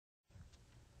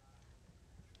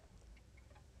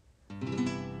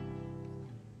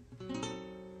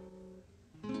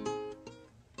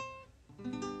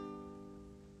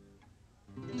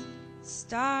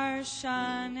stars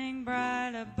shining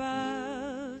bright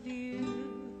above you.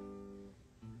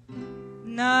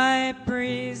 Night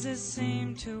breezes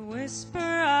seem to whisper,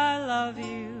 I love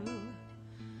you.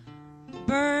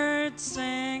 Birds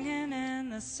singing in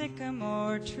the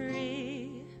sycamore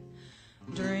tree.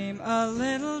 Dream a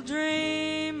little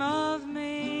dream of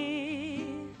me.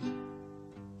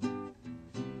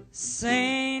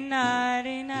 Say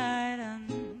nighty-night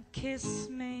and kiss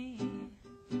me.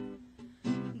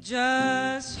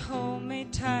 Just hold me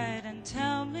tight and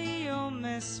tell me you'll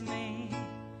miss me.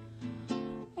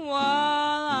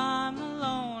 While I'm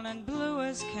alone and blue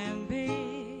as can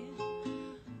be,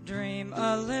 dream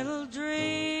a little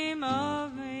dream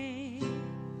of me.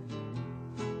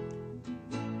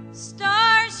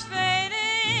 Stars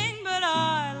fading, but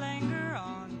I linger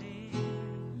on, dear,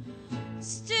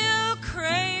 still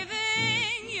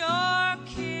craving your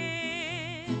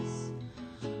kiss.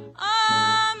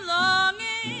 I'm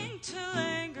longing to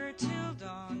linger till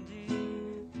dawn,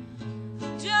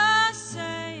 dear, just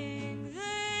saying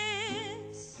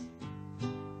this.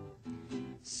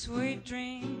 Sweet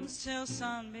dreams till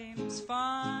sunbeams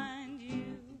find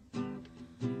you.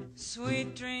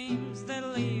 Sweet dreams that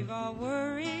leave all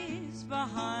worries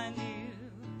behind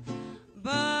you.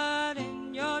 But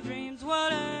in your dreams,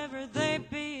 whatever they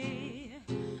be,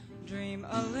 dream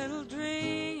a little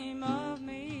dream of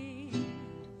me.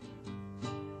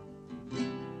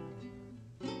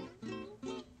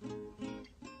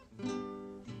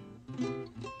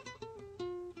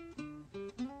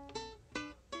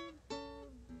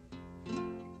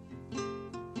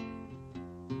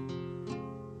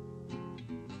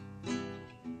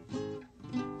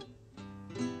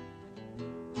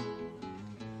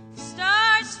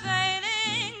 Stars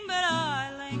fading, but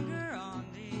I linger on,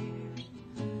 dear,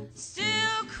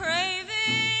 still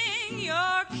craving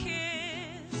your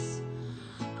kiss.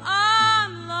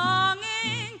 I'm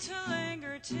longing to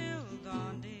linger till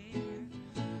dawn, dear,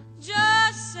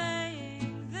 just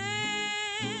saying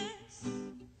this.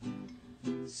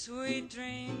 Sweet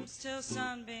dreams till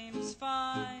sunbeams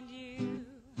find you.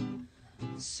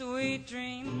 Sweet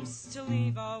dreams to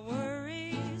leave all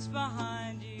worries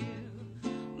behind you.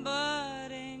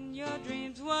 But in your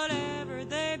dreams, whatever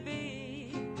they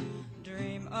be,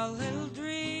 dream a little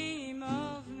dream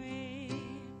of me.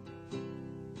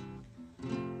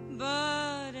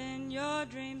 But in your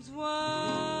dreams,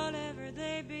 whatever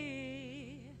they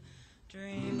be,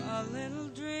 dream a little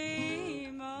dream